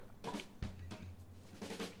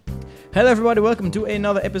Hello everybody, welcome to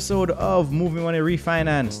another episode of Movie Money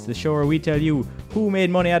Refinanced, the show where we tell you who made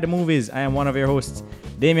money at the movies. I am one of your hosts,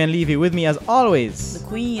 Damian Levy. With me as always, the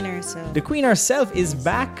Queen herself. The Queen herself is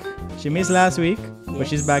back. She missed last week, but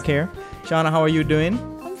she's back here. Shauna, how are you doing?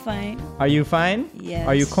 I'm fine. Are you fine? Yes.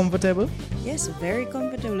 Are you comfortable? Yes, very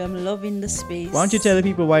comfortable. I'm loving the space. Why don't you tell the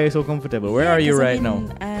people why you're so comfortable? Where are you right now?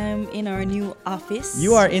 I'm in our new office.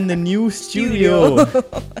 You are in the new studio.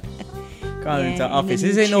 Call it an office.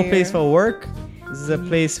 This ain't no place for work. This is a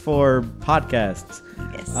place for podcasts.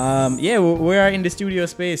 Yes. We are in the studio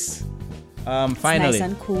space. Finally, it's nice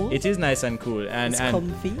and cool. It is nice and cool, and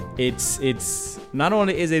comfy. It's not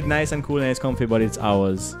only is it nice and cool and it's comfy, but it's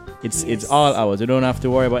ours. It's all ours. You don't have to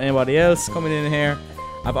worry about anybody else coming in here.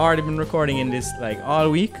 I've already been recording in this like all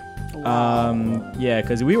week. Wow.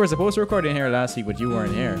 Because we were supposed to record in here last week, but you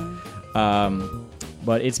weren't here.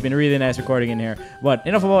 But it's been really nice recording in here. But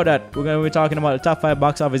enough about that. We're going to be talking about the top 5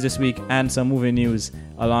 box office this week and some movie news,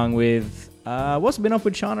 along with what's been up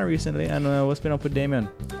with Shauna recently and what's been up with Damien.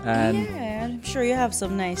 And yeah, I'm sure you have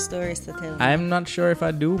some nice stories to tell me. I'm not sure if I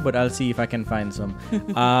do, but I'll see if I can find some.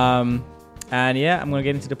 And yeah, I'm going to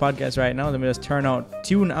get into the podcast right now. Let me just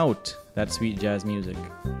tune out that sweet jazz music.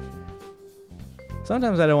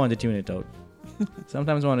 Sometimes I don't want to tune it out.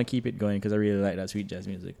 Sometimes I want to keep it going because I really like that sweet jazz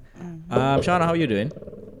music. Shauna, how are you doing?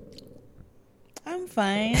 I'm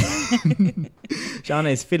fine.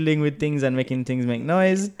 Shauna is fiddling with things and making things make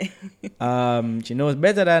noise. She knows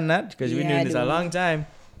better than that because we've been doing this a long time.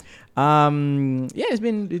 It's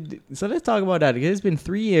been... So let's talk about that because it's been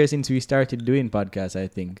 3 years since we started doing podcasts, I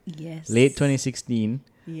think. Yes. Late 2016.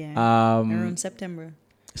 Yeah. Around September.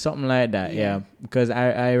 Something like that, yeah. Because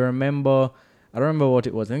I remember what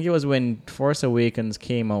it was. I think it was when Force Awakens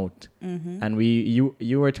came out, and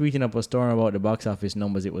you were tweeting up a story about the box office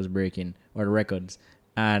numbers it was breaking or the records,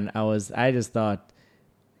 and I just thought,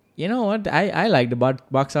 you know what, I like the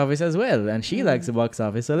box office as well, and she likes the box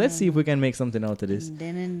office, so let's see if we can make something out of this. And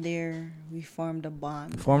then and there we formed a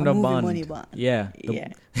bond. Money bond. Yeah.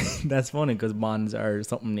 That's funny because bonds are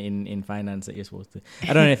something in finance that you're supposed to.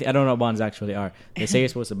 I don't know what bonds actually are. They say you're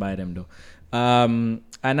supposed to buy them though. And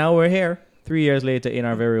now we're here. 3 years later in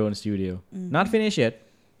our very own studio. Not finished yet.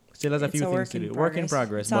 Still has a few things to do. Work in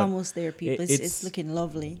progress. It's almost there, people. It's looking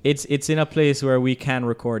lovely. It's in a place where we can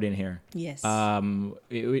record in here. Yes.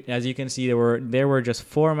 As you can see, there were just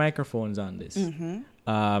 4 microphones on this.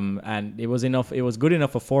 And it was enough. It was good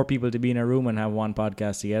enough for 4 people to be in a room and have one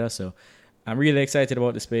podcast together. So I'm really excited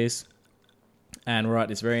about the space. And we're at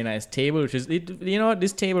this very nice table, which is, you know what,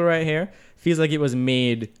 this table right here feels like it was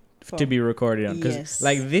made to be recorded on, because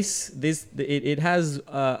like it has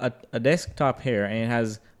a desktop here, and it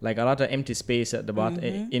has like a lot of empty space at the bottom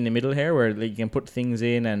in the middle here where like, you can put things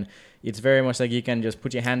in, and it's very much like you can just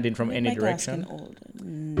put your hand in from any direction.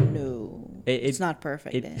 No, it's not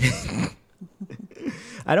perfect.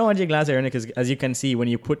 I don't want your glass there because as you can see when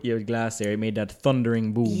you put your glass there, it made that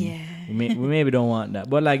thundering boom. We maybe don't want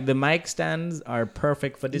that, but like the mic stands are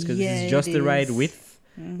perfect for this because it's just the right width.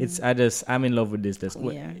 I'm in love with this desk.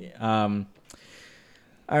 All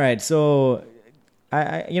right, so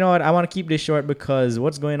I you know what, I want to keep this short because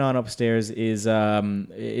what's going on upstairs is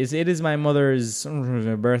it is my mother's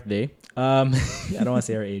birthday. I don't want to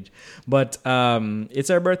say her age, but it's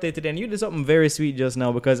her birthday today, and you did something very sweet just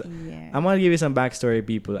now because I'm gonna give you some backstory,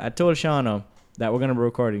 people. I told Shauna that we're gonna be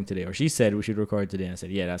recording today, or she said we should record today, and I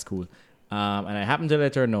said, yeah, that's cool. And I happened to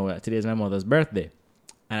let her know that today is my mother's birthday,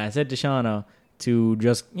 and I said to Shauna to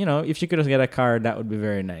just, you know, if she could just get a card, that would be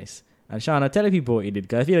very nice. And Shauna, tell the people what you did,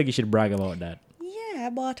 because I feel like you should brag about that. Yeah, I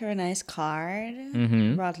bought her a nice card.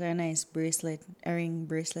 Brought her a nice earring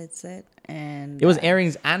bracelet set. And it was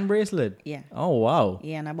earrings and bracelet? Yeah. Oh, wow.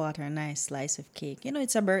 Yeah, and I bought her a nice slice of cake. You know,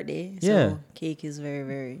 it's a birthday, so cake is very,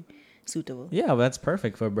 very suitable. Yeah, well, that's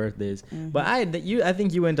perfect for birthdays. But I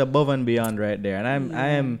think you went above and beyond right there,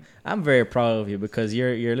 and I'm very proud of you because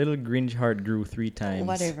your little Grinch heart grew 3 times.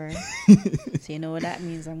 Whatever. So you know what that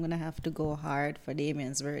means? I'm gonna have to go hard for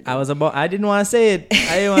Damien's birthday. I didn't want to say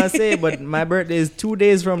it. But my birthday is 2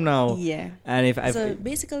 days from now. Yeah. And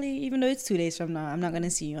basically, even though it's 2 days from now, I'm not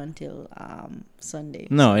gonna see you until Sunday.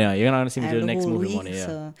 No, yeah, you're not gonna see me until the next movie morning. Yeah.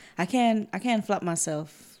 So I can't flap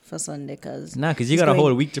myself for Sunday because you got a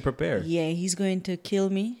whole week to prepare. Yeah, he's going to kill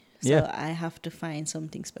me. So I have to find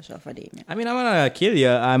something special for Damien. I mean, I'm gonna kill you.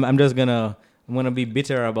 I'm gonna be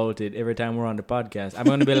bitter about it every time we're on the podcast. I'm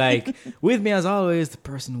gonna be like, with me as always, the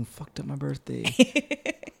person who fucked up my birthday.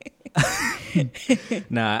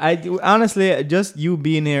 Nah, I honestly just you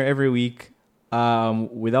being here every week,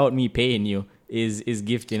 without me paying you is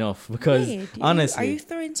gift enough because honestly, are you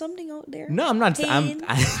throwing something out there? No, I'm not.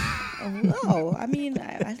 Oh, I mean,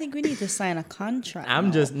 I think we need to sign a contract. I'm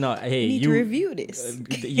now. just no. Hey, We need you to review this.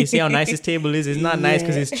 You see how nice his table is? It's not nice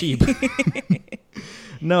because it's cheap.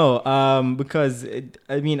 No, because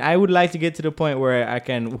I mean, I would like to get to the point where I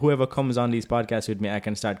can, whoever comes on these podcasts with me, I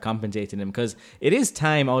can start compensating them, because it is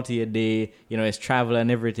time out of your day, you know, it's travel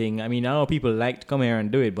and everything. I mean, I know people like to come here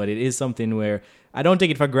and do it, but it is something where I don't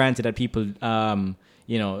take it for granted that people,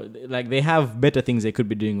 you know, like they have better things they could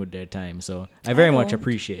be doing with their time. So I very much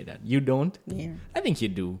appreciate that. You don't? Yeah. I think you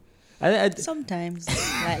do. Sometimes,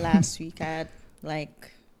 like last week, I had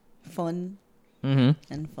like fun.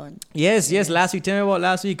 And fun. Yes. Last week, tell me about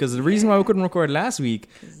last week, because the reason why we couldn't record last week,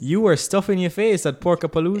 you were stuffing your face at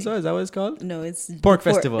Porkapalooza. Is that what it's called? No, it's Pork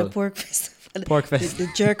Festival. The Pork Festival. Pork Festival.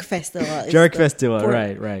 The Jerk Festival. Jerk Festival.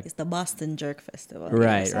 Right. It's the Boston Jerk Festival.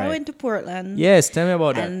 Right. So I went to Portland. Yes, tell me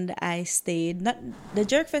about that. And I stayed. The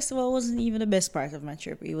Jerk Festival wasn't even the best part of my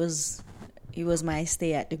trip. It was my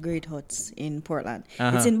stay at the Great Huts in Portland.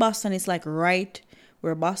 It's in Boston. It's like right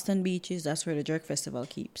where Boston Beach is. That's where the Jerk Festival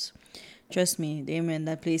keeps. Trust me, Damon,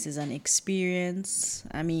 that place is an experience.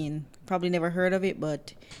 I mean, probably never heard of it,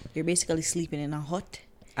 but you're basically sleeping in a hut.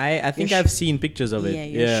 I think I've seen pictures of it. Yeah,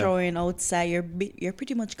 you're showering outside. You're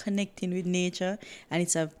pretty much connecting with nature, and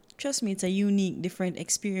it's a unique, different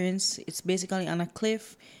experience. It's basically on a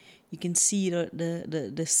cliff. You can see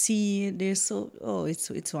the sea.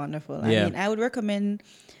 It's wonderful. Yeah. I mean, I would recommend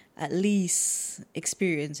at least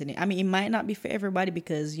experiencing it. I mean, it might not be for everybody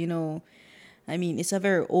because, you know, I mean, it's a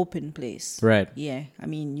very open place. Right. Yeah. I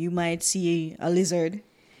mean, you might see a lizard,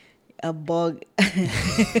 a bug.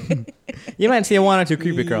 You might see one or two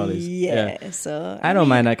creepy crawlies. Yeah. So I don't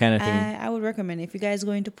mind that kind of thing. I would recommend if you guys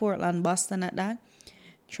going to Portland, Boston at that,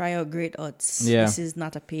 try out Great Huts. Yeah. This is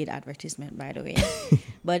not a paid advertisement, by the way.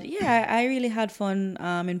 But yeah, I really had fun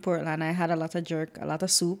in Portland. I had a lot of jerk, a lot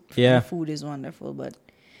of soup. Yeah. The food is wonderful, but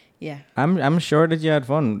yeah. I'm sure that you had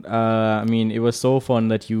fun. I mean, it was so fun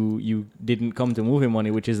that you didn't come to Movie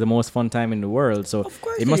Money, which is the most fun time in the world. So of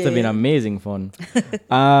course it must have been amazing fun.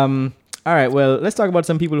 All right, well, let's talk about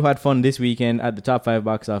some people who had fun this weekend at the top 5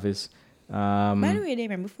 box office. By the way,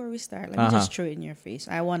 Damon, before we start, let me just throw it in your face.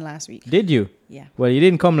 I won last week. Did you? Yeah. Well, you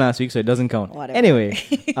didn't come last week, so it doesn't count. Whatever. Anyway,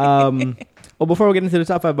 before we get into the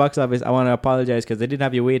top 5 box office, I want to apologize because they did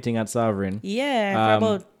have you waiting at Sovereign. Yeah, for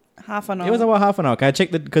about half an hour. It was about half an hour. I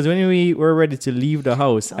checked it because when we were ready to leave the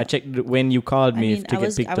house, I checked when you called me to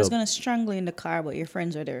get picked up. I was gonna strangle in the car, but your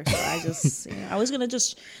friends were there, so I just I was gonna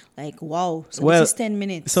just like wow. So this is 10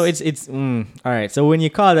 minutes. So it's all right. So when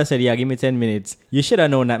you called, I said, yeah, give me 10 minutes. You should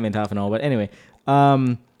have known that meant half an hour. But anyway,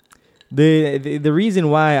 the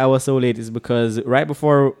reason why I was so late is because right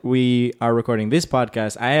before we are recording this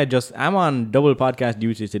podcast, I'm on double podcast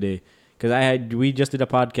duty today. Because we just did a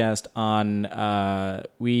podcast on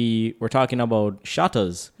we were talking about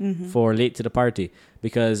shutters for Late to the Party,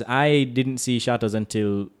 because I didn't see shutters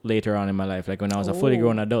until later on in my life, like when I was a fully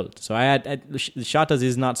grown adult. So shutters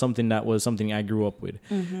is not something that was something I grew up with.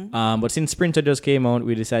 But since Sprinter just came out,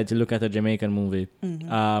 we decided to look at a Jamaican movie.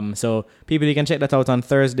 So people, you can check that out on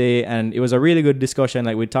Thursday, and it was a really good discussion.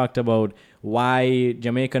 Like we talked about why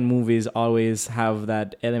Jamaican movies always have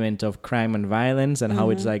that element of crime and violence, and how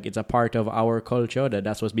it's like it's a part of our culture,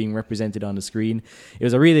 that's what's being represented on the screen. It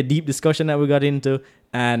was a really deep discussion that we got into,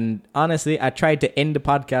 and honestly I tried to end the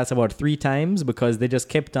podcast about 3 times because they just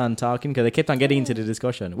kept on talking, because they kept on getting into the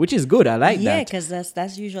discussion, which is good. I like that. Yeah, because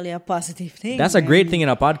that's usually a positive thing. That's a great thing in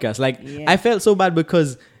a podcast. Like I felt so bad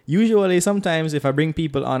because usually sometimes if I bring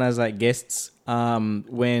people on as like guests,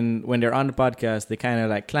 when they're on the podcast, they kind of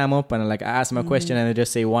like clam up and like I ask them a question and they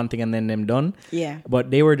just say one thing and then them done. Yeah. But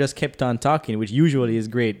they were just kept on talking, which usually is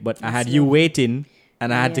great. But I had you waiting,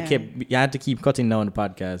 and I had to keep cutting down the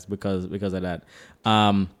podcast because of that.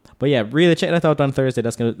 But yeah, really check that out on Thursday.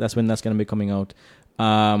 That's when that's gonna be coming out.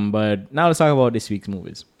 But now let's talk about this week's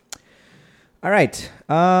movies. All right.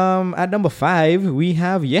 At number 5, we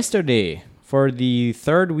have Yesterday. For the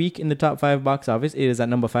 3rd week in the top 5 box office, it is at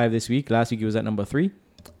number 5 this week. Last week it was at number 3.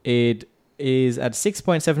 It is at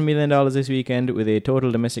 $6.7 million this weekend with a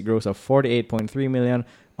total domestic gross of $48.3 million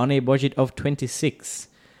on a budget of $26.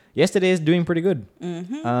 Yesterday is doing pretty good.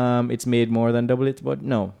 It's made more than double its budget.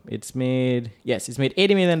 No, it's made $80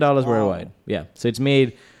 million worldwide. Yeah, so it's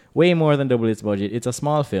made way more than double its budget. It's a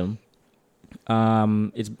small film.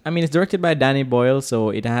 It's directed by Danny Boyle, so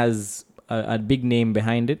it has a big name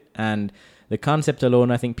behind it, and the concept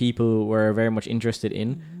alone, I think people were very much interested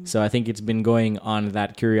in. So I think it's been going on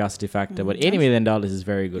that curiosity factor. But $80 million is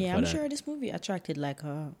very good for that. I'm sure this movie attracted like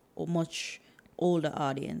a much older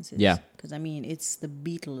audiences. Yeah. Because I mean, it's the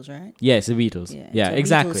Beatles, right? Yes, the Beatles. Yeah, it's a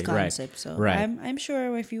exactly. Beatles concept, right. So right. I'm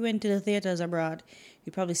sure if you went to the theaters abroad,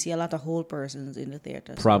 you probably see a lot of old persons in the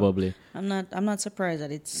theater. Probably. So I'm not surprised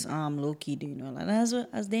that it's low key doing well. And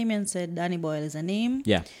as Damien said, Danny Boyle is a name.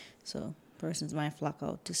 Yeah. So persons might flock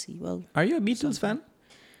out to see. Well, are you a Beatles fan?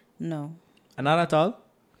 No. Not at all.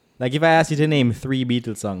 Like if I asked you to name 3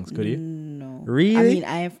 Beatles songs, could you? No. Really? I mean,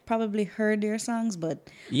 I've probably heard their songs, but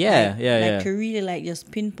to really like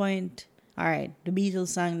just pinpoint. All right, the Beatles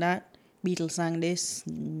sang that. Beatles sang this.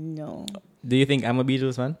 No. Do you think I'm a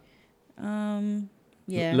Beatles fan?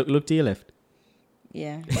 Yeah. Look to your left.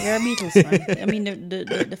 Yeah, you're a Beatles fan. I mean,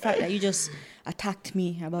 the fact that you just attacked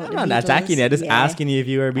me about I'm the Beatles. not attacking you. I'm just asking you if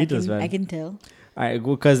you are a Beatles fan. I can tell. All right,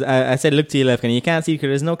 because I said look to your left, and you can't see because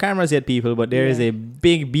there's no cameras yet, people. But there is a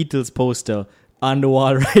big Beatles poster on the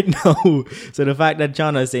wall right now. So the fact that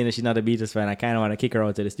Jonna is saying that she's not a Beatles fan, I kind of want to kick her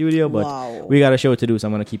out to the studio, but we got a show to do, so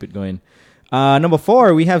I'm going to keep it going. Number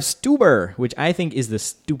 4, we have Stuber, which I think is the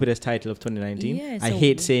stupidest title of 2019. Yeah, I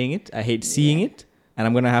hate saying it. I hate seeing it. And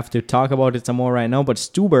I'm going to have to talk about it some more right now. But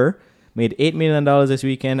Stuber made $8 million this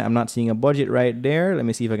weekend. I'm not seeing a budget right there. Let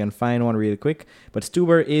me see if I can find one really quick. But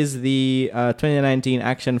Stuber is the 2019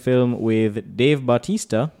 action film with Dave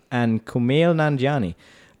Bautista and Kumail Nanjiani.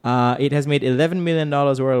 It has made $11 million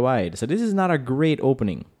worldwide. So this is not a great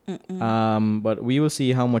opening. But we will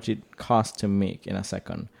see how much it costs to make in a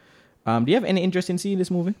second. Do you have any interest in seeing this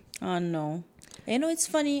movie? No. You know, it's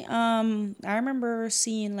funny. I remember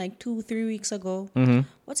seeing like 2-3 weeks ago.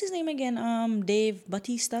 What's his name again? Dave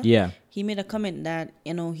Bautista. Yeah. He made a comment that,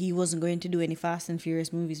 you know, he wasn't going to do any Fast and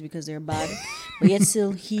Furious movies because they're bad. But yet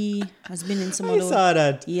still, he has been in some of those. I saw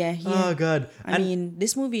that. Yeah. Oh, God. I mean,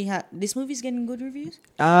 this movie's getting good reviews?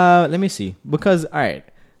 Let me see. Because, all right,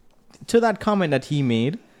 to that comment that he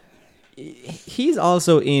made, he's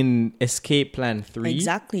also in Escape Plan 3.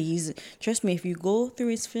 Exactly. Trust me, if you go through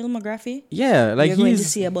his filmography, yeah, like you're going to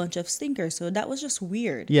see a bunch of stinkers. So that was just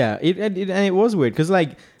weird. Yeah, it was weird because,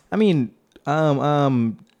 like, I mean,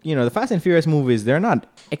 you know, the Fast and Furious movies, they're not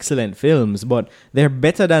excellent films, but they're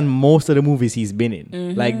better than most of the movies he's been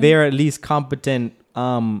in. Like, they're at least competent,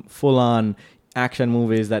 full-on action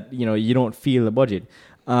movies that, you know, you don't feel the budget.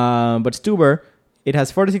 But Stuber, it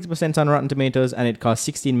has 46% on Rotten Tomatoes, and it cost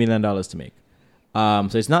 $16 million to make. So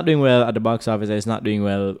it's not doing well at the box office. It's not doing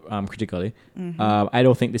well critically. I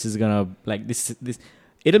don't think this is gonna like this.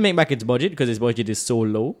 It'll make back its budget because its budget is so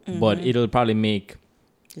low, but it'll probably make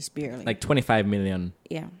just barely like 25 million.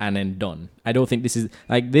 Yeah, and then done. I don't think this is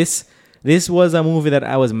like this. This was a movie that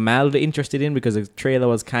I was mildly interested in because the trailer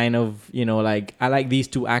was kind of, you know, like I like these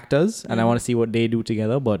two actors and I want to see what they do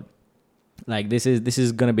together, but. Like this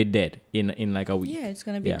is gonna be dead in like a week. Yeah, it's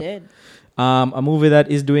gonna be dead. A movie that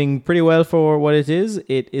is doing pretty well for what it is.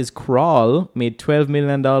 It is Crawl. Made $12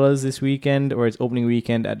 million this weekend, or its opening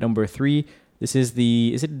weekend at number 3. This is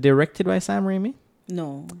is it directed by Sam Raimi?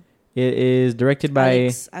 No. It is directed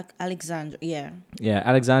by Alexandra. Yeah. Yeah,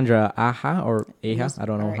 Alexandra Aja or Aja. I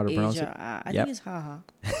don't know how to pronounce it. I think it's Haha.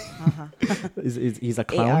 He's a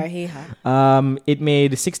clown. A-R-H-A. It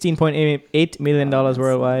made $16.8 million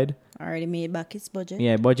worldwide. Already made back its budget.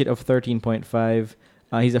 Yeah, budget of 13.5.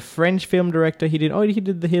 He's a French film director. He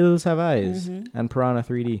did The Hills Have Eyes and Piranha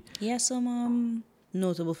 3D. Yeah, some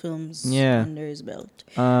notable films under his belt.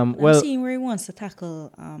 I'm seeing where he wants to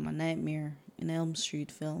tackle a Nightmare in Elm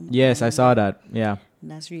Street film. Yes, I saw that. Yeah. And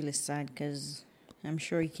that's really sad because I'm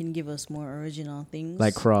sure he can give us more original things.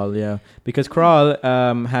 Like Crawl, yeah. Because Crawl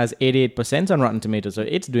has 88% on Rotten Tomatoes, so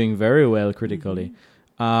it's doing very well critically.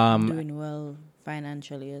 Doing well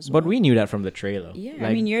financially as well. But we knew that from the trailer. Yeah, like,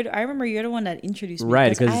 I mean, I remember you're the one that introduced me. Right,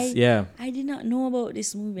 because I did not know about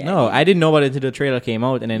this movie. No, I didn't know about it until the trailer came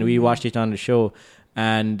out, and then we watched it on the show.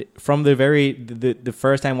 And from the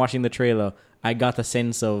first time watching the trailer, I got the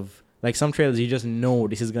sense of, like, some trailers you just know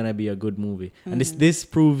this is gonna be a good movie, and this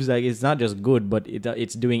proves like it's not just good, but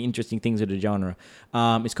it's doing interesting things with the genre.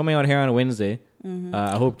 It's coming out here on Wednesday.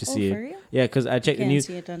 I hope to see it. Real? Yeah, because I checked the news.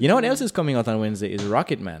 You know what else is coming out on Wednesday is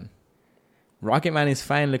Rocketman. Rocketman is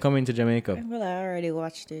finally coming to Jamaica. Well, I already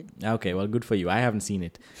watched it. Okay, well, good for you. I haven't seen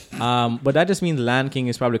it. But that just means Land King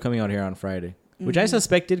is probably coming out here on Friday, which I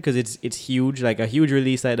suspected because it's huge, like a huge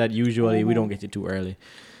release like that. Usually we don't get it too early.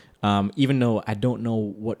 Even though I don't know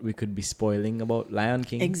what we could be spoiling about Lion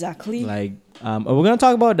King. Exactly. Like, we're going to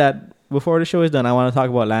talk about that before the show is done. I want to talk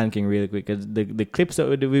about Lion King really quick because the clips that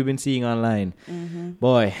we've been seeing online,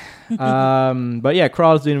 boy. But yeah,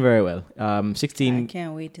 Crawl's doing very well. 16 I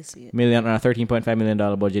can't wait to see it. million on a $13.5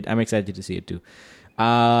 million budget. I'm excited to see it too.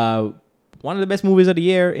 One of the best movies of the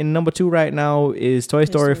year in number 2 right now is Toy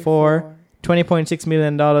Story 4. $20.6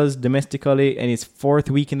 million domestically, and it's 4th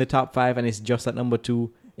week in the top 5, and it's just at number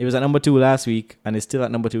 2. It was at number 2 last week, and it's still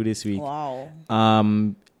at number 2 this week. Wow.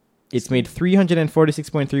 It's made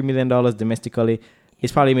 $346.3 million domestically.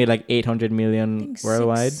 It's probably made like $800 million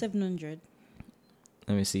worldwide. 700.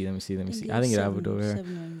 Let me see. I think I have it over here.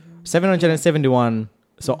 771.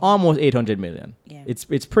 So almost 800 million. Yeah.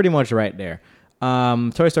 It's pretty much right there.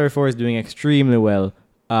 Toy Story 4 is doing extremely well.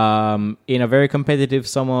 In a very competitive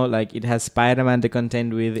summer, like it has Spider-Man to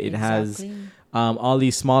contend with. It has all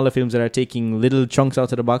these smaller films that are taking little chunks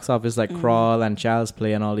out of the box office, like Crawl and Child's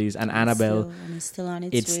Play and all these, and Annabelle. It's still on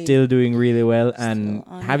its It's way. still doing really well. And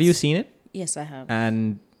have you seen it? Yes, I have.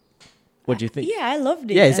 And what do you think? Yeah, I loved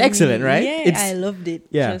it. Yeah, it's excellent, right? Yeah, I loved it.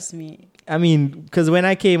 Yeah. Trust me. I mean, because when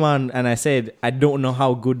I came on and I said, I don't know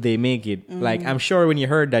how good they make it. Like, I'm sure when you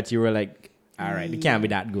heard that, you were like, all right, it can't be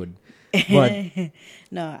that good. But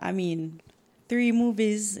no, I mean, 3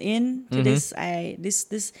 movies in to this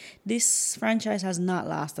franchise has not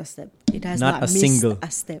lost a step. It has not missed single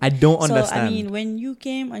a step. I don't so, understand. I mean, when you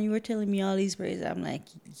came and you were telling me all these praises, I'm like,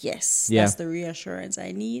 yes, that's the reassurance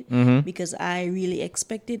I need because I really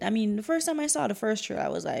expected. I mean, the first time I saw the first trailer, I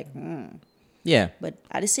was like, yeah. But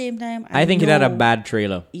at the same time, I think it had a bad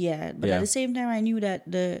trailer. Yeah, but at the same time, I knew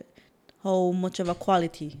that how much of a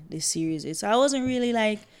quality this series is. So I wasn't really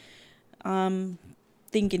like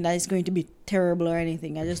thinking that it's going to be terrible or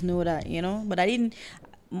anything. I just know that, but I didn't.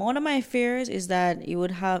 One of my fears is that it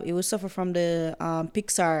would suffer from the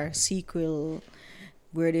Pixar sequel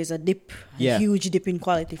where there's a huge dip in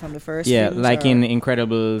quality from the first films, like in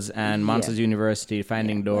Incredibles and Monsters University,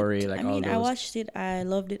 Finding Dory, all those. I watched it, I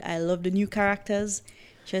loved it. I love the new characters.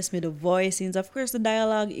 Trust me, the voicings, of course, the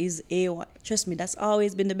dialogue is A1. Trust me, that's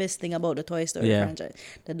always been the best thing about the Toy Story franchise.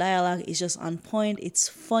 The dialogue is just on point. It's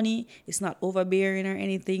funny. It's not overbearing or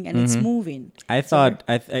anything, and it's moving. I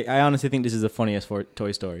honestly think this is the funniest for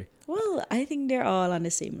Toy Story. Well, I think they're all on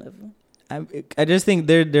the same level. I just think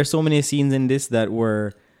there's so many scenes in this that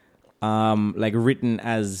were like written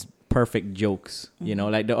as perfect jokes,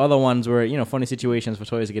 like the other ones were funny situations for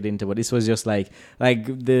toys to get into, but this was just like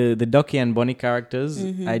the Ducky and Bunny characters.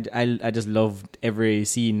 I just loved every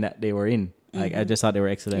scene that they were in. Like I just thought they were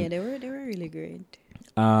excellent. Yeah, they were really great.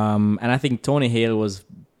 And I think Tony Hale was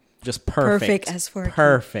just perfect as for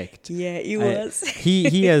perfect. Yeah, he was.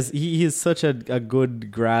 He has such a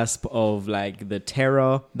good grasp of like the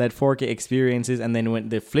terror that Forky experiences, and then when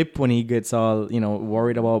the flip when he gets all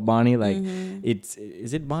worried about Bonnie, like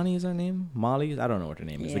is it Bonnie is her name? Molly? I don't know what her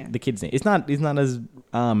name is. The kid's name. It's not as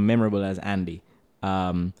memorable as Andy.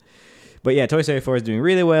 But yeah, Toy Story 4 is doing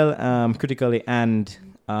really well critically and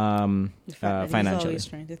financially. He's always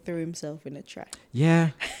trying to throw himself in the trash.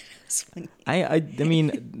 Yeah. I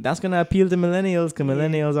mean that's gonna appeal to millennials because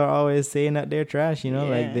millennials are always saying that they're trash,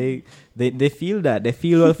 like they feel that they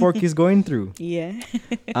feel what Forky is going through. And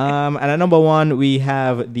at number 1 we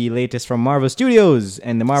have the latest from Marvel Studios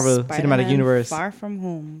and the Marvel Spider-Man Cinematic Universe. Far From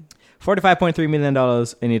Home. $45.3 million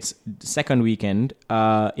in its second weekend.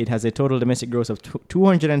 It has a total domestic gross of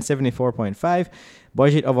 274.5,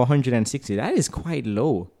 budget of 160. That is quite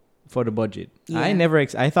low for the budget.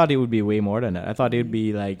 I thought it would be way more than that. I thought it would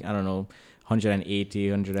be like, I don't know,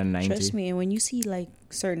 180, 190. Trust me, when you see like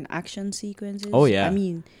certain action sequences, I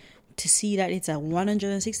mean, to see that it's a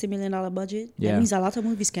 $160 million budget, that means a lot of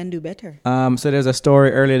movies can do better. So there's a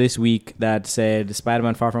story earlier this week that said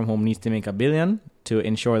Spider-Man Far From Home needs to make $1 billion to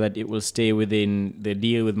ensure that it will stay within the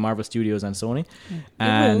deal with Marvel Studios and Sony.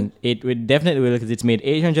 And it would definitely will because it's made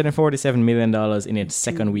 $847 million in its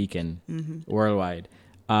second weekend worldwide.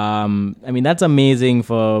 I mean, that's amazing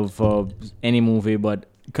for any movie, but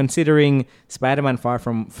considering Spider-Man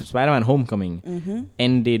Homecoming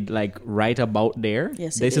ended like right about there.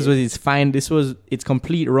 Yes, this is what it's fine. This was its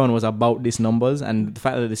complete run was about these numbers, and the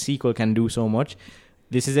fact that the sequel can do so much.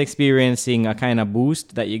 This is experiencing a kind of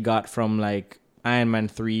boost that you got from like Iron Man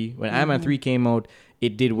 3. When Iron Man 3 came out,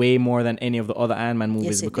 it did way more than any of the other Iron Man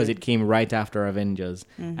movies because it came right after Avengers.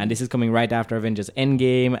 And this is coming right after Avengers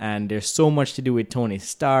Endgame, and there's so much to do with Tony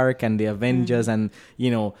Stark and the Avengers and,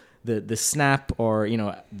 the snap or,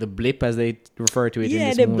 the blip as they refer to it in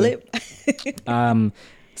this movie. Blip.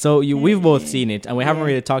 So we've both seen it, and we haven't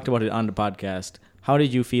really talked about it on the podcast. How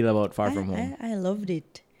did you feel about Far From Home? I loved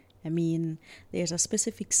it. I mean, there's a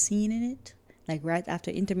specific scene in it, like right after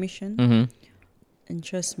intermission. And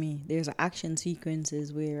trust me, there's action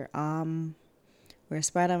sequences where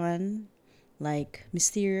Spider-Man, like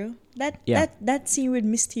Mysterio, that scene with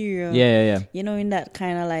Mysterio, in that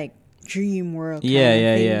kind of like dream world kind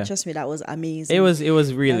of thing. Trust me, that was amazing. It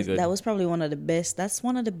was really good. That was probably one of the best. That's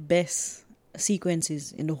one of the best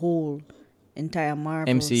sequences in the whole entire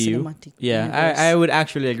Marvel MCU. cinematic Yeah, universe. I would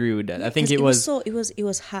actually agree with that. Yeah, I think 'cause it was it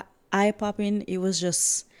was eye popping. It was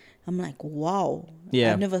just, I'm like, wow.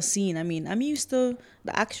 Yeah. I've never seen. I mean, I'm used to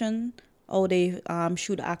the action. Oh, they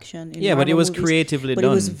shoot action. In yeah, but it Marvel was movies, creatively but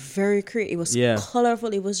done. it was very creative. It was Yeah.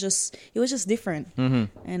 colorful. It was just different. Mm-hmm.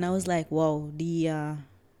 And I was like, wow, the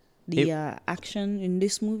action in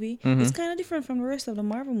this movie is kind of different from the rest of the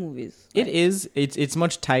Marvel movies. It is. It's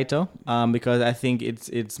much tighter because I think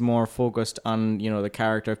it's more focused on the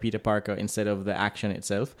character of Peter Parker instead of the action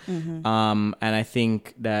itself. And I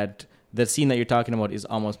think that the scene that you're talking about is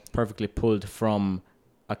almost perfectly pulled from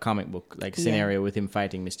a comic book like scenario with him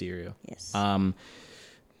fighting Mysterio. Yes. Let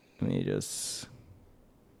me just.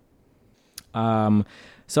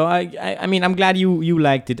 So I mean I'm glad you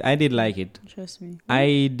liked it. I did like it. Trust me.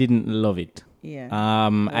 I didn't love it. Yeah.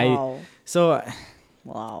 Wow.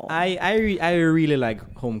 Wow. I really like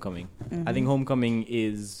Homecoming. I think Homecoming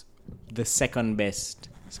is the second best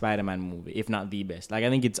Spider-Man movie, if not the best. Like I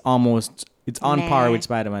think it's on par with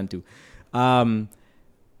Spider-Man 2.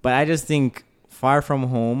 But I just think Far From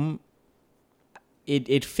Home,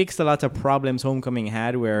 it fixed a lot of problems Homecoming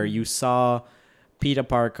had, where you saw Peter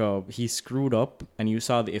Parker, he screwed up, and you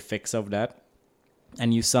saw the effects of that,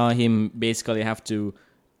 and you saw him basically have to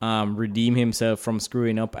redeem himself from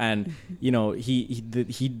screwing up, and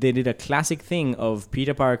they did a classic thing of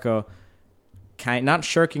Peter Parker not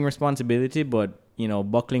shirking responsibility, but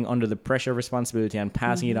buckling under the pressure of responsibility and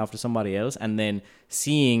passing it off to somebody else, and then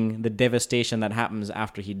seeing the devastation that happens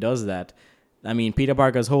after he does that. I mean, Peter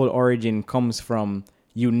Parker's whole origin comes from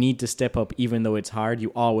you need to step up even though it's hard.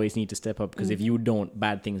 You always need to step up because if you don't,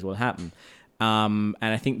 bad things will happen. And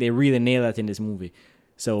I think they really nail that in this movie.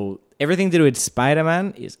 So everything to do with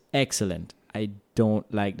Spider-Man is excellent. I don't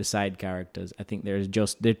like the side characters. I think they're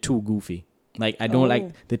too goofy. Like I don't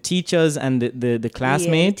like the teachers and the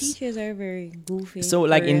classmates. Yeah, the teachers are very goofy. So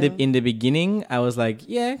like in the beginning, I was like,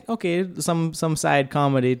 yeah, okay, some side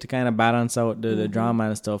comedy to kind of balance out the drama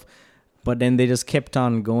and stuff. But then they just kept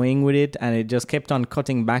on going with it, and it just kept on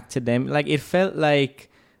cutting back to them. Like it felt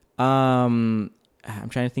like, I'm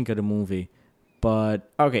trying to think of the movie,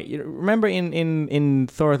 but okay, you remember in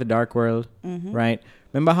Thor: The Dark World, right?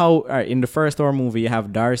 Remember how in the first Thor movie you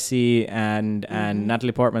have Darcy and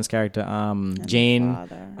Natalie Portman's character, Jane,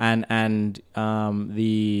 and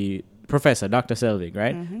the professor, Dr. Selvig,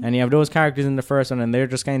 right? And you have those characters in the first one, and they're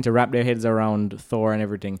just kind of wrap their heads around Thor and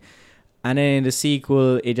everything. And then in the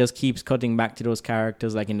sequel, it just keeps cutting back to those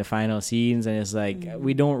characters, like in the final scenes, and it's like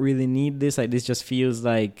we don't really need this. Like this just feels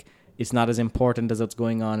like it's not as important as what's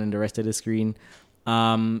going on in the rest of the screen.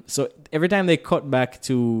 So every time they cut back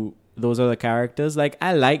to those other characters, like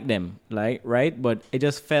I like them, like right, but it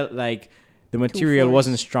just felt like the material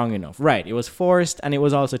wasn't strong enough. Right, it was forced, and it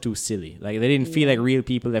was also too silly. Like they didn't feel like real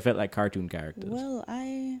people; they felt like cartoon characters. Well,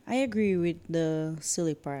 I agree with the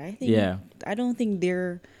silly part. I think I don't think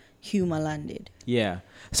their humor landed. Yeah,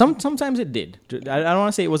 sometimes it did. I don't want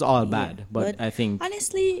to say it was all bad, but I think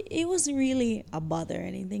honestly, it wasn't really a bother or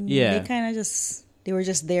anything. Yeah, they kind of they were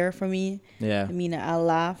just there for me. Yeah, I mean, I'll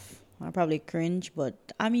laugh. I'll probably cringe, but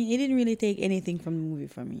I mean, it didn't really take anything from the movie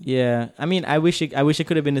for me. Yeah, I mean, I wish it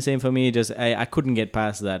could have been the same for me. Just I couldn't get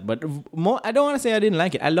past that. But I don't want to say I didn't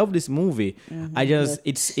like it. I love this movie. I just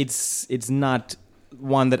it's not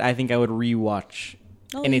one that I think I would rewatch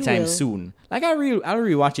anytime soon. Like I'll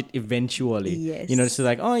rewatch it eventually. Yes. Just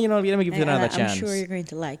like let me give it another chance. I'm sure you're going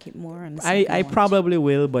to like it more. On the I probably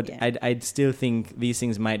will, but I'd still think these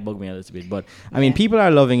things might bug me a little bit. But I mean, people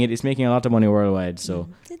are loving it. It's making a lot of money worldwide. So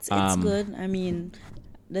it's good. I mean,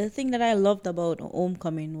 the thing that I loved about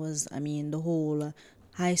Homecoming was, I mean, the whole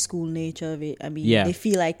high school nature of it. I mean, they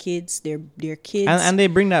feel like kids. They're kids, and they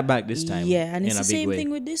bring that back this time. Yeah, and it's the same thing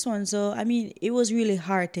with this one. So I mean, it was really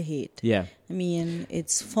hard to hate. Yeah, I mean,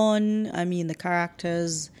 it's fun. I mean, the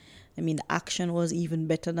characters. I mean, the action was even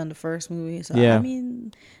better than the first movie. So I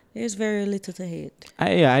mean, there's very little to hate.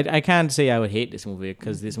 I can't say I would hate this movie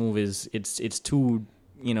because this movie it's too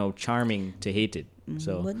charming to hate it.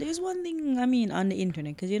 So, but there's one thing, I mean, on the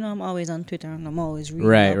internet, because I'm always on Twitter and I'm always reading.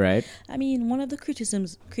 Right. I mean, one of the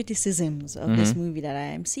criticisms of this movie that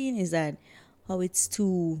I am seeing is that how it's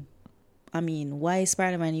too. I mean, why is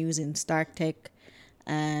Spider-Man using Stark Tech,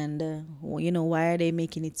 and why are they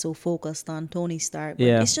making it so focused on Tony Stark? But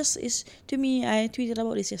it's to me. I tweeted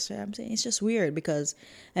about this yesterday. I'm saying it's just weird because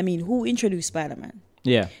I mean, who introduced Spider-Man?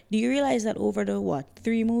 Yeah. Do you realize that over the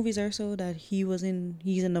 3 movies or so that he's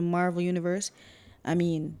in the Marvel universe? I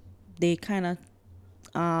mean, they kind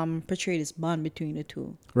of portray this bond between the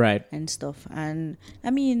two, right, and stuff. And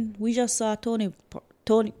I mean, we just saw Tony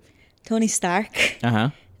Stark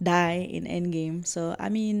die in Endgame. So I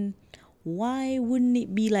mean, why wouldn't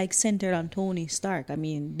it be like centered on Tony Stark? I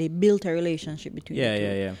mean, they built a relationship between the two.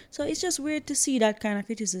 Yeah. So it's just weird to see that kind of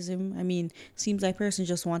criticism. I mean, seems like person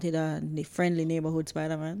just wanted a friendly neighborhood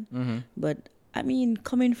Spider-Man. Mm-hmm. But I mean,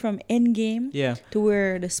 coming from Endgame to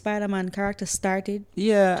where the Spider-Man character started.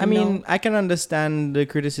 Yeah, I mean, I can understand the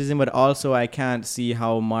criticism, but also I can't see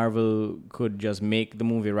how Marvel could just make the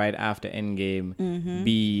movie right after Endgame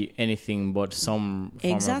be anything but some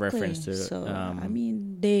form of reference to. So, I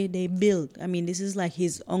mean, they build. I mean, this is like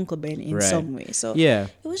his Uncle Ben in some way. So yeah,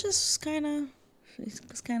 it was just kind of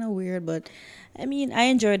weird, but I mean, I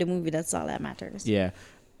enjoyed the movie. That's all that matters. Yeah,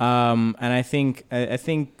 and I think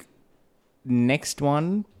next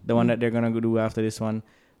one, the one that they're gonna do after this one,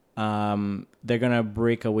 they're gonna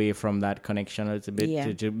break away from that connection a little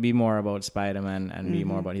bit to be more about Spider-Man and be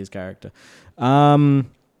more about his character. And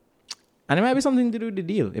it might be something to do with the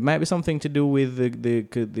deal. It might be something to do with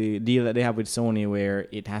the deal that they have with Sony, where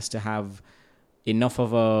it has to have enough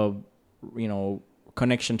of a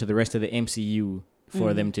connection to the rest of the MCU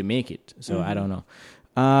for them to make it. So I don't know.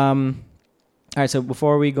 All right, so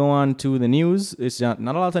before we go on to the news, it's not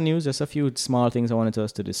a lot of news, just a few small things I wanted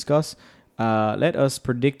us to discuss. Let us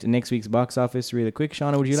predict next week's box office really quick.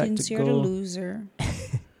 Shauna, would you like to go? Since you're the loser,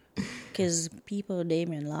 because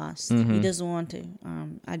Damien lost. He doesn't want to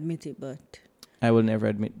admit it, but... I will never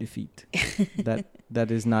admit defeat. That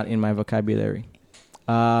is not in my vocabulary.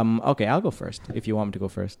 Okay, I'll go first, if you want me to go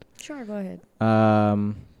first. Sure, go ahead.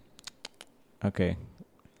 Okay,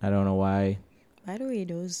 I don't know why. By the way,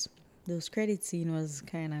 those credit scene was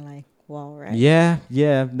kind of like wow, right? Yeah.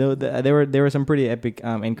 No, there were some pretty epic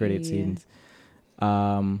end credit scenes.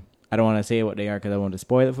 I don't want to say what they are because I want to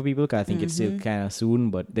spoil it for people. Because I think it's still kind of soon,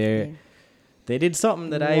 but they did something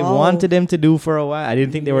that I wanted them to do for a while. I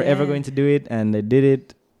didn't think they were ever going to do it, and they did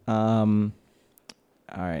it. All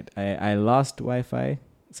right, I lost Wi-Fi,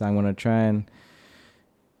 so I'm gonna try and.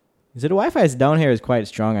 So the Wi-Fi is down here is quite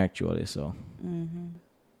strong actually. So.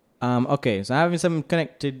 Okay, so I'm having some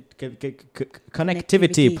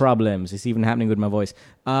connectivity problems. It's even happening with my voice.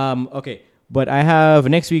 Okay, but I have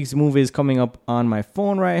next week's movies coming up on my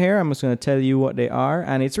phone right here. I'm just going to tell you what they are,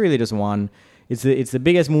 and it's really just one. It's the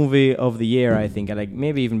biggest movie of the year, I think. Like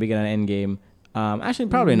maybe even bigger than Endgame. Actually,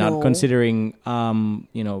 probably not, considering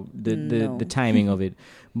the timing of it.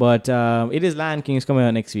 But it is Lion King is coming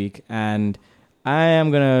out next week, and I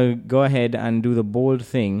am gonna go ahead and do the bold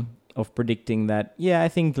thing of predicting that, I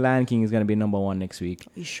think Lion King is going to be number one next week.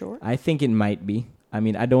 You sure? I think it might be. I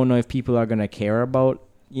mean, I don't know if people are going to care about,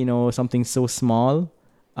 something so small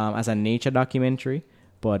as a nature documentary,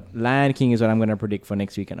 but Lion King is what I'm going to predict for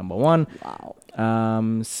next week at number one. Wow.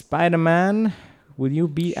 Spider-Man, will you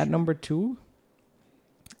be at number two?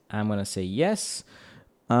 I'm going to say yes.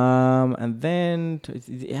 And then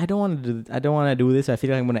I don't want to do this. I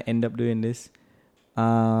feel like I'm going to end up doing this.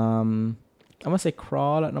 I'm going to say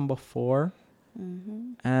Crawl at number 4.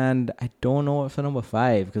 And I don't know what for number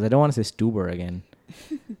 5, because I don't want to say Stuber again.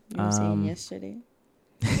 You were saying yesterday.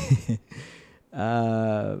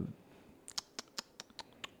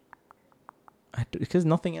 Because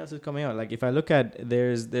nothing else is coming out. Like if I look at,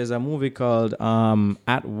 there's a movie called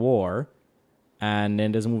At War, and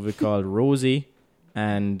then there's a movie called Rosie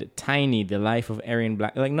and Tiny, The Life of Erin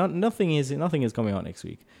Black. Like nothing is coming out next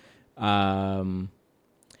week. So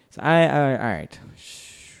all right.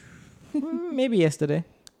 Maybe yesterday.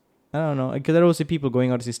 I don't know, because I don't see people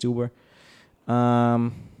going out to see Stuber.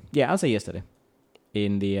 I'll say yesterday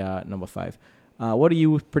in the number 5. What do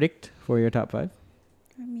you predict for your top 5?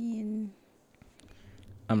 I mean,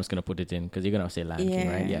 I'm just gonna put it in because you're gonna say Lion King,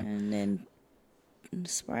 right? Yeah, and then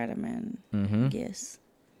Spider-Man. Yes,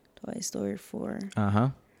 Toy Story 4.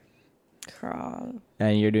 Crawl.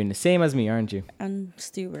 And you're doing the same as me, aren't you? And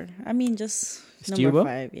Stuber. I mean, just Stuber? Number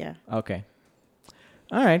 5. Yeah. Okay.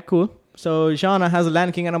 All right. Cool. So Shauna has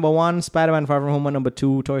Lion King at number 1, Spider-Man Far From Home at number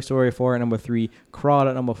 2, Toy Story 4 at number 3, Crawl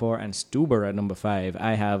at number 4, and Stuber at number 5.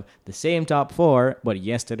 I have the same top 4, but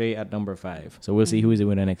yesterday at number 5. So we'll see who is the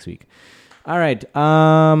winner next week. All right.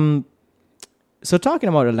 So talking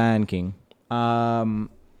about the Lion King, I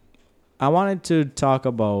wanted to talk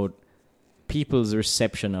about people's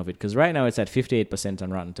reception of it, because right now it's at 58%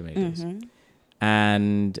 on Rotten Tomatoes.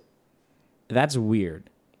 And that's weird.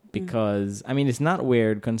 Because, I mean, it's not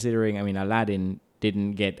weird considering, I mean, Aladdin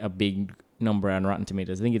didn't get a big number on Rotten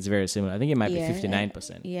Tomatoes. I think it's very similar. I think it might be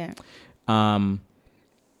 59%. Yeah.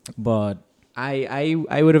 But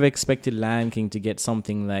I would have expected Lion King to get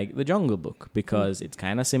something like The Jungle Book, because it's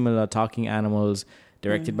kind of similar, talking animals,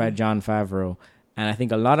 directed by Jon Favreau. And I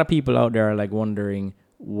think a lot of people out there are like wondering,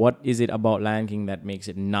 what is it about Lion King that makes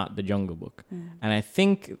it not The Jungle Book? And I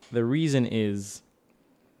think the reason is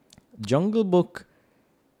Jungle Book,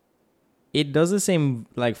 it does the same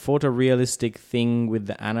like photorealistic thing with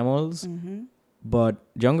the animals, but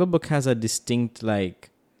Jungle Book has a distinct like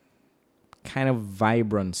kind of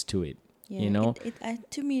vibrance to it. Yeah, you know,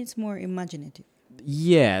 to me, it's more imaginative.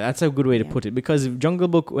 Yeah, that's a good way to put it. Because Jungle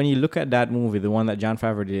Book, when you look at that movie, the one that Jon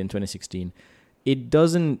Favreau did in 2016, it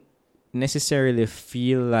doesn't necessarily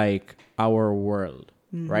feel like our world,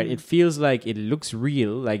 right? It feels like it looks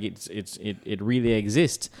real, like it really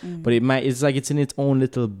exists, but it's like it's in its own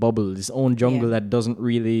little bubble, its own jungle that doesn't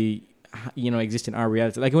really, exist in our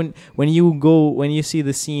reality. Like when you see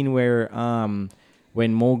the scene where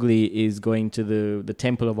when Mowgli is going to the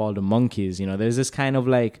temple of all the monkeys, there's this kind of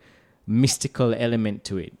like mystical element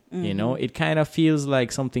to it. It kind of feels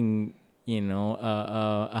like something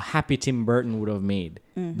a happy Tim Burton would have made,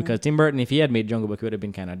 because Tim Burton, if he had made Jungle Book, it would have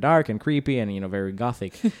been kind of dark and creepy and very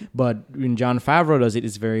gothic. But when Jon Favreau does it,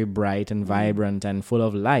 it's very bright and vibrant and full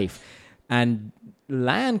of life. And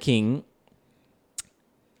Lion King,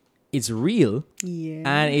 it's real,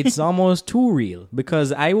 and it's almost too real,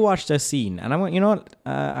 because I watched a scene and I went,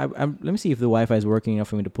 let me see if the Wi-Fi is working enough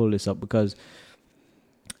for me to pull this up, because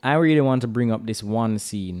I really want to bring up this one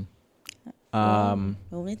scene. The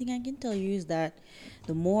only thing I can tell you is that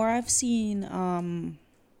the more I've seen,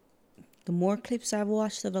 the more clips I've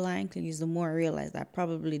watched of The Lion King, is the more I realize that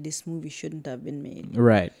probably this movie shouldn't have been made.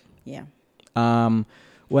 Right. Yeah.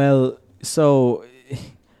 Well, so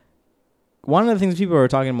one of the things people were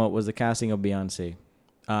talking about was the casting of Beyonce,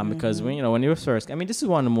 because when you were first, this is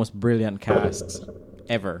one of the most brilliant casts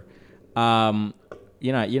ever.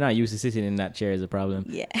 You're not used to sitting in that chair is a problem.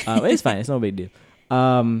 Yeah. It's fine. It's no big deal.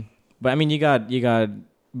 But you got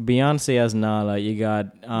Beyonce as Nala. You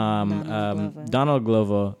got Donald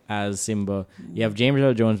Glover as Simba. You have James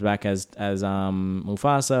Earl Jones back as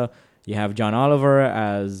Mufasa. You have John Oliver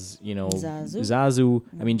as Zazu.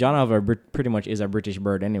 John Oliver pretty much is a British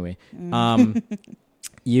bird anyway.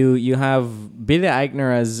 You have Billy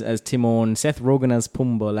Eichner as Timon. Seth Rogen as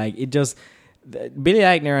Pumbaa. Billy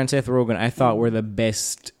Eichner and Seth Rogen, I thought, were the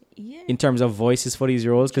best in terms of voices for these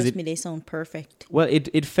roles. Trust me, they sound perfect. Well,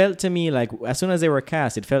 it felt to me like, as soon as they were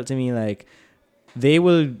cast, it felt to me like they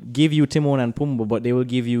will give you Timon and Pumbaa, but they will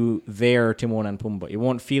give you their Timon and Pumbaa. It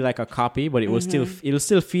won't feel like a copy, but it'll still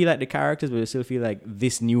feel like the characters, but it'll still feel like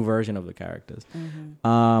this new version of the characters.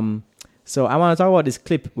 So I want to talk about this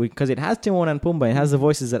clip because it has Timon and Pumbaa. It has the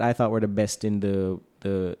voices that I thought were the best in the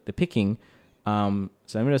picking. So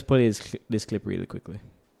let me just play this clip really quickly.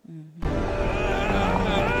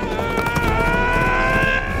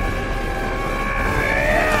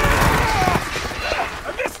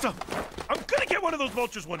 I missed him! I'm gonna get one of those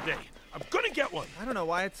vultures one day. I'm gonna get one. I don't know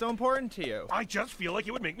why it's so important to you. I just feel like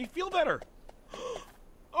it would make me feel better.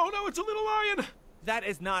 Oh no, it's a little lion. That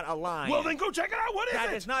is not a lion. Well, then go check it out. What is it?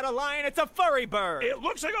 That is not a lion. It's a furry bird. It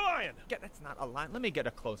looks like a lion. That's not a lion. Let me get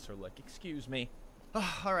a closer look. Excuse me.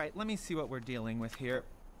 All right, let me see what we're dealing with here.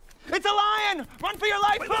 It's a lion! Run for your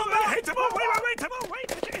life! Wait, Timon, wait, Timon, wait!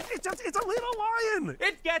 It's a little lion!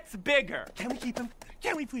 It gets bigger! Can we keep him?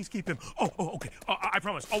 Can we please keep him? Oh, okay. I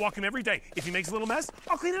promise. I'll walk him every day. If he makes a little mess,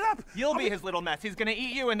 I'll clean it up. You'll be his little mess. He's gonna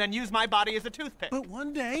eat you and then use my body as a toothpick. But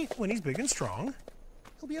one day, when he's big and strong,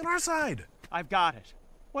 he'll be on our side. I've got it.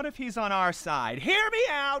 What if he's on our side? Hear me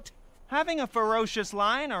out! Having a ferocious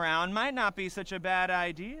lion around might not be such a bad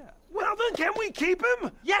idea. Well, then can we keep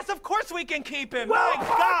him? Yes, of course we can keep him. Well, my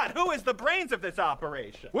God, who is the brains of this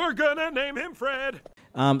operation? We're gonna name him Fred.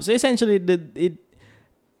 So essentially,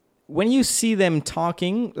 when you see them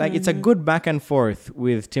talking, like it's a good back and forth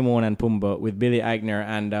with Timon and Pumbaa, with Billy Eichner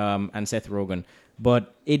and Seth Rogen,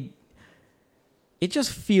 but it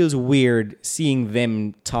just feels weird seeing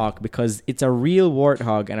them talk because it's a real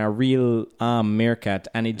warthog and a real meerkat,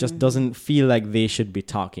 and it just doesn't feel like they should be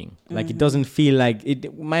talking. Like it doesn't feel like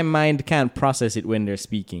it. My mind can't process it when they're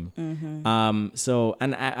speaking. So,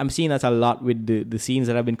 and I'm seeing that a lot with the scenes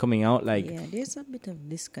that have been coming out. Like, yeah, there's a bit of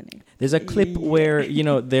disconnect. There's a clip where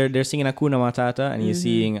they're singing Hakuna Matata, and you're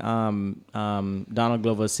seeing Donald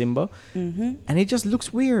Glover's Simba, and it just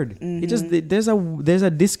looks weird. It just there's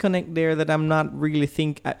a disconnect there that I'm not really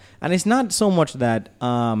and it's not so much that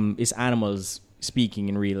it's animals speaking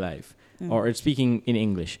in real life or it's speaking in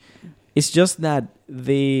English. It's just that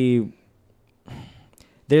there's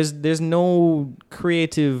no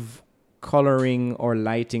creative coloring or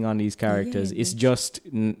lighting on these characters. It's just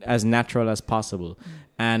as natural as possible.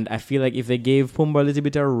 And I feel like if they gave Pumbaa a little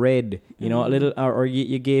bit of red, a little, or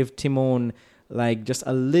you gave Timon like just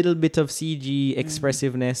a little bit of CG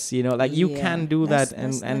expressiveness, you can do that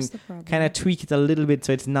and kind of tweak it a little bit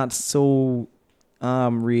so it's not so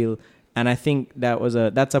real. And I think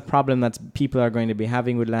that's a problem that people are going to be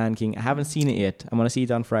having with Lion King. I haven't seen it yet. I'm gonna see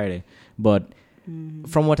it on Friday, but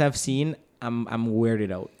from what I've seen, I'm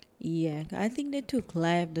weirded out. Yeah, I think they took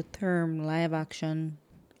the term live action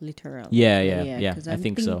literal. Yeah. I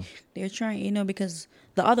think so. They're trying, because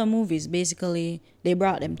the other movies basically they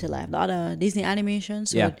brought them to life. The other Disney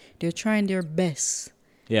animations, so they're trying their best.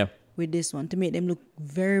 Yeah. With this one to make them look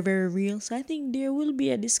very, very real. So I think there will be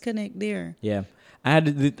a disconnect there. Yeah.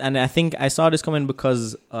 And I think I saw this coming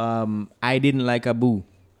because I didn't like Abu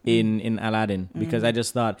in Aladdin because I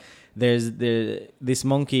just thought this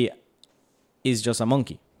monkey is just a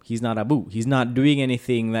monkey. He's not Abu. He's not doing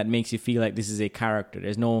anything that makes you feel like this is a character.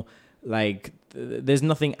 There's no there's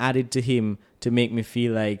nothing added to him to make me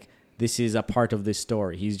feel like this is a part of this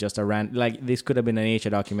story. He's just this could have been a nature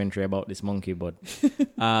documentary about this monkey, but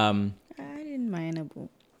I didn't mind Abu.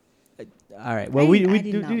 All right. Well,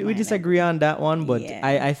 we disagree on that one, but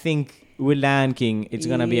I think with Lion King, it's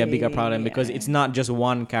gonna be a bigger problem because it's not just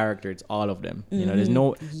one character; it's all of them. There's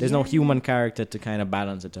no human character to kind of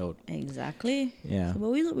balance it out. Exactly. Yeah. So, but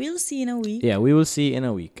we'll see in a week. Yeah, we will see in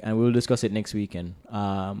a week, and we'll discuss it next weekend.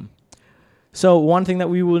 So one thing that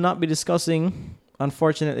we will not be discussing,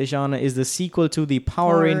 unfortunately, Shauna, is the sequel to the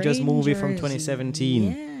Power Rangers movie from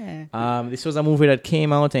 2017. Yeah. This was a movie that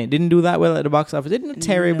came out and it didn't do that well at the box office. It didn't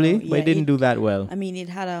terribly, but it didn't do that well. I mean, it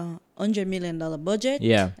had a $100 million budget.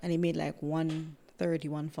 Yeah. And it made like 130,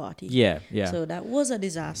 140. Yeah. So that was a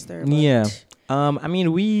disaster. But yeah. I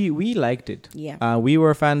mean, we liked it. Yeah. We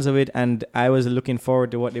were fans of it, and I was looking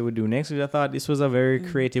forward to what they would do next. I thought this was a very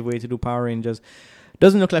creative way to do Power Rangers.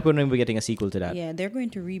 Doesn't look like we're going to be getting a sequel to that. Yeah, they're going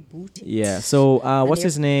to reboot it. Yeah. So what's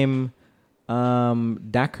his name?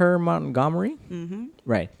 Dacker Montgomery. Mm-hmm.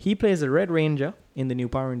 Right. He plays the Red Ranger in the new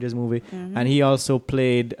Power Rangers movie, and he also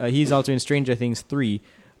played. He's also in Stranger Things 3,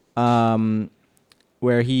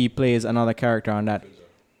 where he plays another character on that.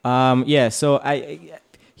 Yeah. So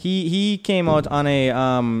he came out on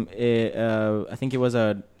I think it was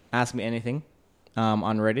a Ask Me Anything,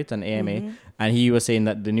 on Reddit and AMA, and he was saying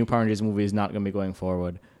that the new Power Rangers movie is not going to be going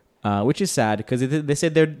forward. Which is sad because they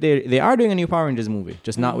said they are doing a new Power Rangers movie,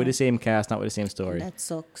 just not with the same cast, not with the same story. That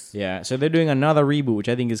sucks. Yeah, so they're doing another reboot, which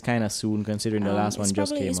I think is kind of soon considering the last one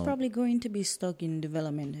just came out. It's probably going to be stuck in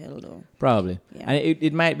development hell though. Probably, and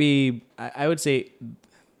it might be. I would say,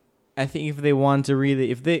 I think if they want to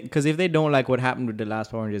really, if they don't like what happened with the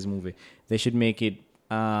last Power Rangers movie, they should make it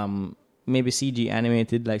maybe CG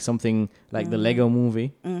animated, like something like the Lego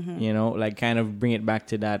movie, like kind of bring it back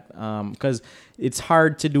to that, because it's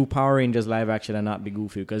hard to do Power Rangers live action and not be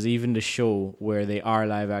goofy, because even the show where they are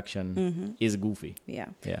live action is goofy. Yeah.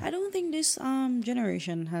 I don't think this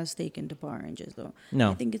generation has taken to Power Rangers though.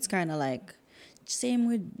 No. I think it's kind of like same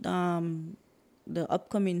with the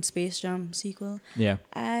upcoming Space Jam sequel. Yeah.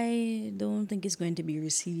 I don't think it's going to be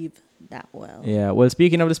received that well. Yeah. Well,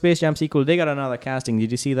 speaking of the Space Jam sequel, they got another casting. Did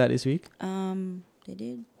you see that this week? They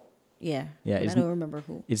did. Yeah. Yeah. I don't remember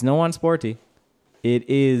who. It's no one sporty. It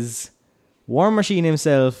is War Machine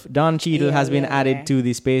himself. Don Cheadle has been added to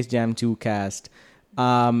the Space Jam 2 cast.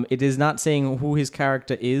 It is not saying who his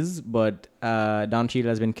character is, but Don Cheadle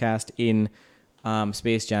has been cast in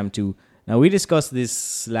Space Jam 2. Now, we discussed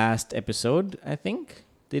this last episode, I think.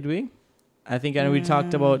 Did we? I think, and we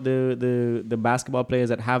talked about the basketball players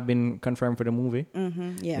that have been confirmed for the movie.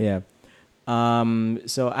 Yeah.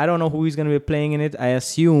 So I don't know who he's going to be playing in it. I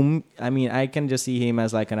assume, I can just see him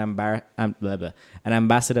as like an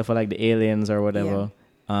ambassador for like the aliens or whatever,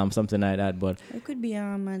 something like that. But it could be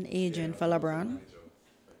an agent for LeBron.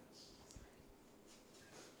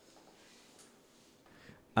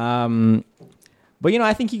 But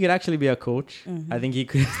I think he could actually be a coach. I think he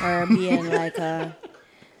could, or being like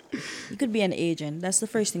he could be an agent. That's the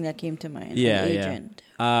first thing that came to mind. Yeah, an agent.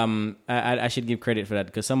 I should give credit for that,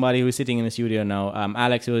 because somebody who's sitting in the studio now,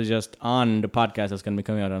 Alex, who was just on the podcast that's going to be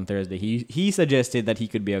coming out on Thursday, he suggested that he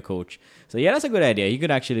could be a coach. So yeah, that's a good idea. He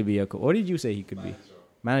could actually be a coach. What did you say he could be?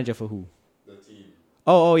 Manager for who? The team.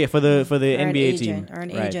 Oh yeah, for the NBA team, team, or an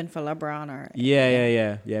right. agent for LeBron, or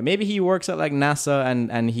yeah. Maybe he works at like NASA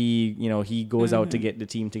and he he goes out to get the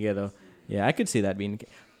team together. Yeah, I could see that being.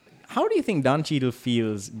 How do you think Don Cheadle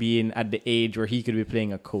feels being at the age where he could be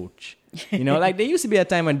playing a coach? Like there used to be a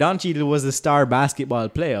time when Don Cheadle was a star basketball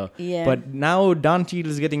player. Yeah. But now Don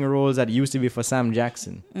Cheadle's getting roles that used to be for Sam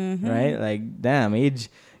Jackson. Right? Like, damn, age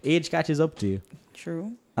catches up to you.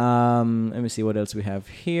 True. Let me see what else we have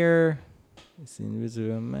here. It's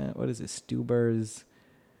Invisible Man. What is it? Stubers.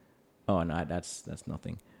 Oh no, that's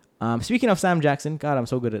nothing. Speaking of Sam Jackson, God, I'm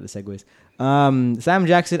so good at the segues. Sam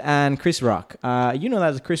Jackson and Chris Rock. You know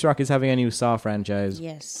that Chris Rock is having a new Saw franchise.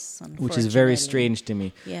 Yes, which is very strange to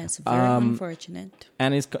me. Yes, very unfortunate.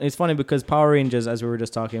 And it's funny because Power Rangers, as we were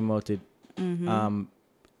just talking about it,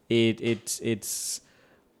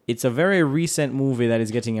 it's a very recent movie that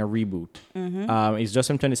is getting a reboot. It's just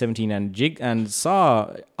from 2017, and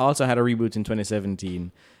Saw also had a reboot in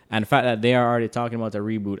 2017. And the fact that they are already talking about a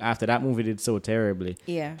reboot after that movie did so terribly.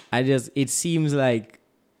 Yeah. It seems like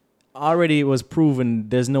already it was proven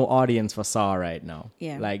there's no audience for Saw right now.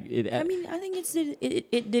 Yeah. Like I mean, I think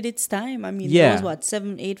it did its time. I mean, there was what,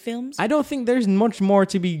 7, 8 films? I don't think there's much more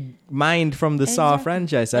to be mined from the Saw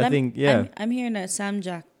franchise. But I'm hearing that Sam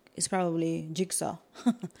Jack is probably Jigsaw.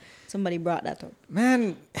 Somebody brought that up.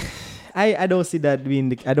 Man, I don't see that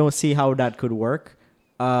being I don't see how that could work.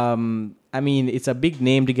 I mean, it's a big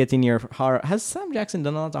name to get in your horror. Has Sam Jackson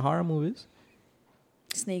done a lot of horror movies?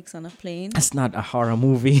 Snakes on a Plane. That's not a horror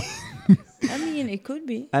movie. I mean, it could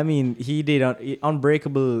be. I mean, he did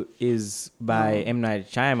Unbreakable is by M. Night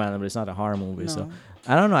Shyamalan, but it's not a horror movie. No. So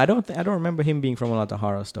I don't know. I don't remember him being from a lot of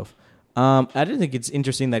horror stuff. I don't think it's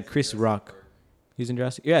interesting that Chris Rock, he's in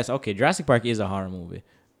Jurassic. Yes, okay. Jurassic Park is a horror movie.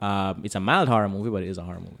 It's a mild horror movie, but it is a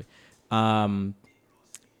horror movie.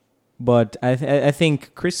 But I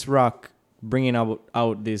think Chris Rock bringing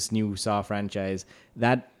out this new Saw franchise,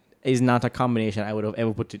 that is not a combination I would have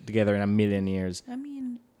ever put together in a million years. I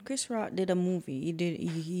mean, Chris Rock did a movie.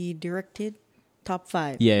 He directed Top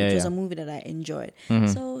 5, which was a movie that I enjoyed.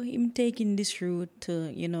 So him taking this route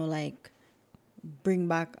to, bring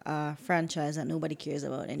back a franchise that nobody cares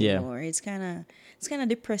about anymore. It's kind of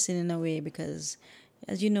depressing in a way because,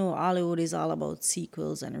 as you know, Hollywood is all about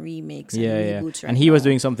sequels and remakes and reboots. Right and he was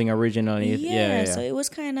doing something original. So it was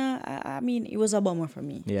kind of, it was a bummer for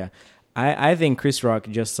me. Yeah. I think Chris Rock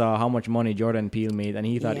just saw how much money Jordan Peele made, and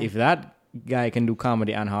he thought, if that guy can do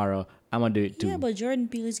comedy and horror, I'm going to do it too. Yeah, but Jordan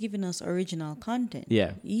Peele is giving us original content.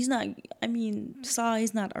 Yeah. He's not, Saw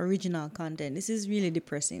is not original content. This is really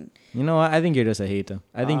depressing. You know what? I think you're just a hater.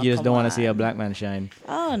 I think you just don't want to see a black man shine.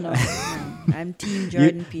 Oh, no. I'm Team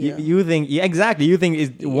Jordan Peele. You think, exactly. You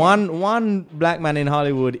think one black man in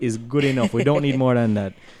Hollywood is good enough. We don't need more than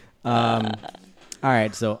that. All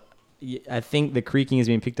right, so I think the creaking is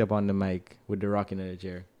being picked up on the mic with the rocking of the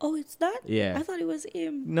chair. Oh, it's that? Yeah. I thought it was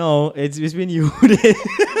him. No, it's been you.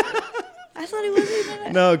 I thought it was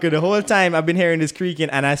him. No, because the whole time I've been hearing this creaking,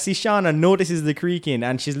 and I see Shauna notices the creaking,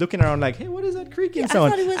 and she's looking around like, hey, what is that creaking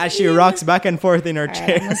sound? As she rocks back and forth in her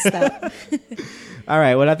chair. Right, I must stop. All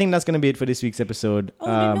right, well, I think that's going to be it for this week's episode.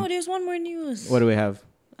 Oh, no, there's one more news. What do we have?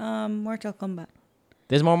 Mortal Kombat.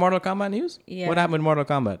 There's more Mortal Kombat news? Yeah. What happened with Mortal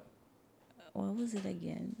Kombat? What was it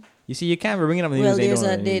again? You see, you can't be bringing up the news.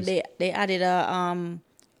 They added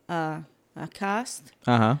a cast.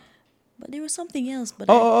 But there was something else. But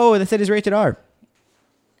they said it's rated R.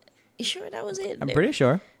 You sure that was it? I'm pretty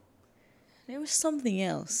sure. There was something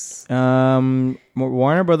else.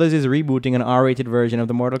 Warner Brothers is rebooting an R-rated version of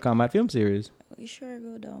the Mortal Kombat film series. You sure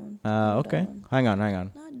go down? Okay. Down. Hang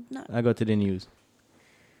on. I go to the news.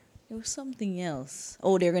 There was something else.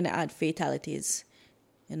 Oh, they're going to add fatalities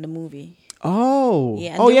in the movie. Oh.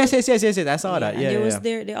 Yeah, yes. I saw that. Yeah,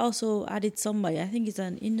 They also added somebody. I think it's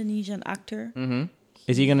an Indonesian actor. Mm-hmm.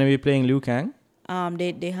 Is he going to be playing Liu Kang?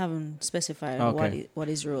 They haven't specified what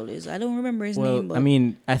his role is. I don't remember his name. But I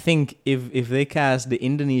mean, I think if they cast the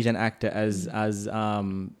Indonesian actor as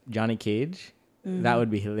Johnny Cage, that would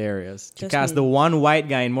be hilarious. To cast the one white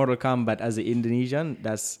guy in Mortal Kombat as the Indonesian,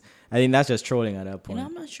 I think that's just trolling at that point.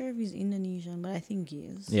 I'm not sure if he's Indonesian, but I think he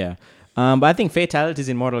is. Yeah. But I think fatalities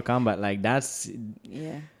in Mortal Kombat, like that's...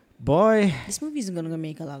 Yeah. Boy. This movie isn't going to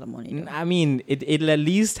make a lot of money, though. I mean, it'll at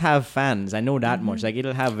least have fans. I know that much. Like,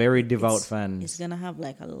 it'll have very devout fans. It's going to have,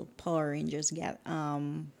 like, a little Power Rangers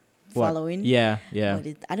following. Yeah. But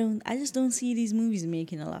I just don't see these movies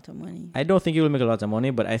making a lot of money. I don't think it will make a lot of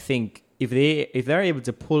money, but I think if they're able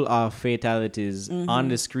to pull off fatalities on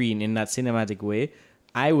the screen in that cinematic way,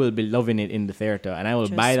 I will be loving it in the theater, and I will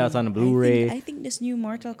buy that on a Blu-ray. I think this new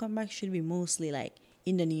Mortal Kombat should be mostly like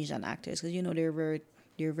Indonesian actors, because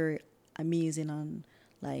they're very amazing on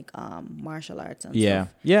like martial arts and stuff.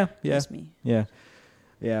 Yeah. Trust me. Yeah.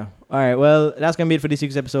 All right. Well, that's gonna be it for this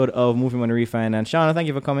week's episode of Movie Money Refined. And Shauna, thank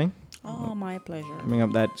you for coming. Oh, my pleasure. Bring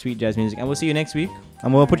up that sweet jazz music, and we'll see you next week.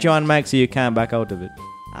 And we'll put you on mic so you can't back out of it.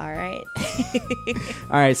 All right.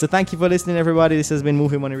 All right, so thank you for listening, everybody. This has been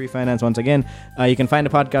Movie Money Refinance once again. You can find the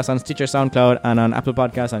podcast on Stitcher, SoundCloud, and on Apple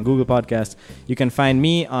Podcasts, and Google Podcasts. You can find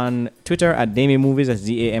me on Twitter at Dami Movies, that's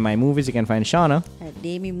DAMI Movies. You can find Shauna at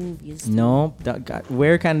Dami Movies. No,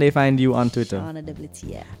 where can they find you on Twitter? Shauna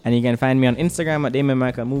WTF. And you can find me on Instagram at Damon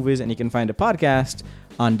Michael Movies, and you can find the podcast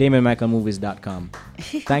on DamonMichaelMovies.com.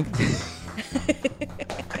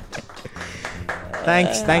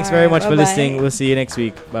 Thanks very much for listening. We'll see you next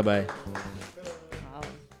week. Bye bye.